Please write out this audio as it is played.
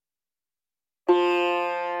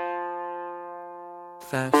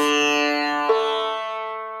Thanks.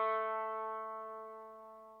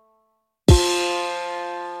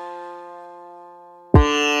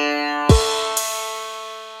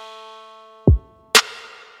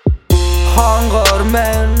 Hongor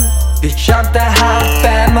Min би чамтай хамт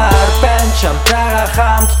баймаар байна. Чамтайгаа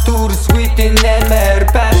хамт дүрс үеийн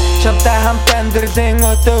нэмэр байна. Чамтай хамт амьдралын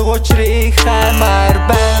өдөг учрыг хаймаар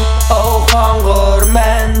байна. Oh Hongor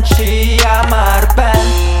Min чи ямар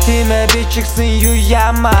байна? Тимээ би ч гэсэн юу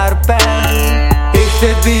ямар байна?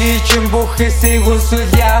 Эхлээд би чинь бүх хэсийг үсэл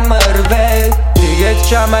ямар вэ? Тэгээд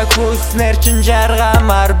чамайг хүснэр чин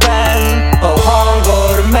жаргамаар байна. Oh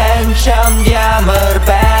Hongor Min чам ямар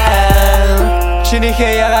байна?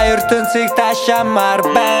 Чинийхээ яга ертөнцийг ташаамаар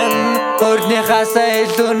байна. Өөрнийхээсээ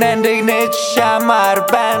илүү нандинэж шамаар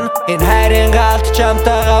байна. Энэ хайрын галт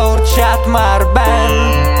чамтайгаа урд шатмаар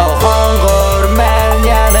байна. Oh Hongor Min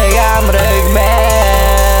янаг амраг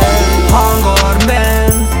мэн. Hongor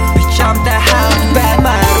Min би чамтай хамт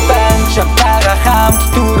баймаар байна. Чамтайгаа хамт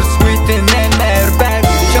дүрс үеийн нэмэр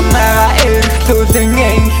байна. Чамайгаа эрхлүүлэн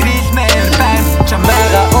энхрийлмээр байна.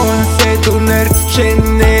 Чамайгаа үнсэд үнэрт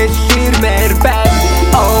чинэл хирмээр байна.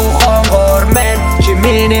 Oh Hongor Min чи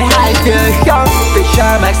миний хайрхан. Би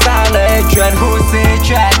чамайг санаж байна, хүсэж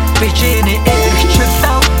байна. Би чиний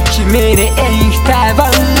эрхчлөө, чи миний энх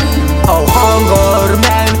тайван. Oh Hongor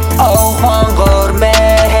Min, oh Hongor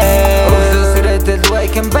Min. Өсөсрөдөл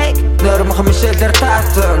wake and bake нөрмөх мишэлдэр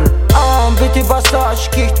татан. Бити басаж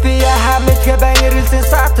гихт би хамитгэ бангэрэлсэн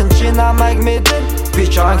сатан. Чи намайг мэдэн, би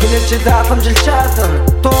чаан хинэлчил хафамжил чадан.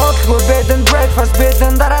 Тоолгүй бэдэн breakfast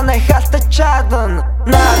бэдэн дараа нэ халтаж чадан.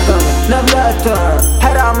 Надан, навлатан,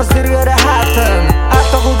 харамас дэргэрэ хатан.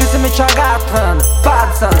 Атагу гисэн ми чагатан,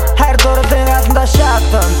 бадсан. Хайр дурлын азанда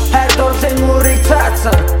шатан, хайр дурлын үрийг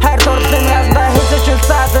цацсан. Хайр дурлын азанда хэзэчил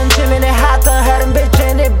цадан. Чи миний хатан, харин би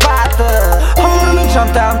чиний баатан. Hongor Min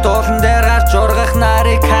чамтай хамт уулан дээр гарч ургах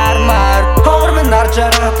нарыг хармаар. Hongor Min нар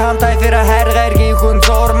жаргах хамтай фира хайр гаргийн хүн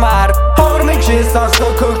зурмаар. Hongor Min чи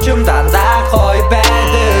сонсдог хөгжим дандаа гоё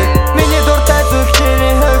байдаг. Миний дуртай зүг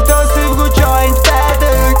чиний хувьд өсөвгүй joint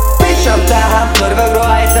байдаг. Би чамтай хамт нөрвөг руу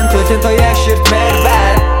айлан төлөнд тояг ширтмээр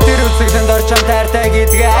байна. Тэр үсгэлэн дор чамтай хайртай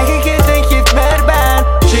гэдгээ ахихэлэн хитмээр байна.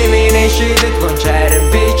 Чи миний шидэт гүн чарин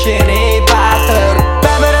би чиний баатар.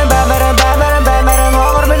 Баймаран баймаран баймаран баймаран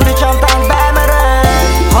Hongor Min би чамтай баймаран.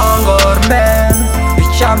 Hongor Min би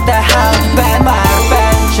чамтай хамт баймаар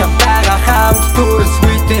байна. Чамтайгаа хамт дүрс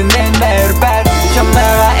үеийн нэмэр байна.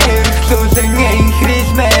 Чамайгаа эрхлүүлэн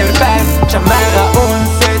энхрийлмээр байна. Чамайгаа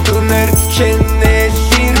үнсэд үнэрт чинэл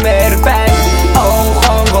хирмээр байна. Oh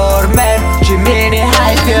Hongor Min чи миний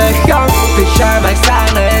хайрхан. Би чамайг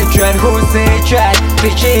санаж байна, хүсэж байна. Би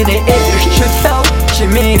чиний эрхчлөө, чи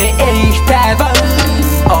миний энх тайван.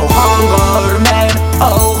 Oh Hongor Min,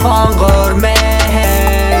 oh Hongor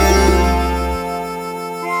Min.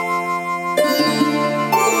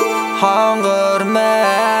 Hongor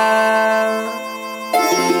Min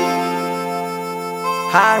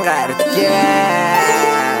Hangard, yeah.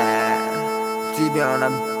 Тебе on a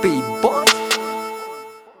beat, boy.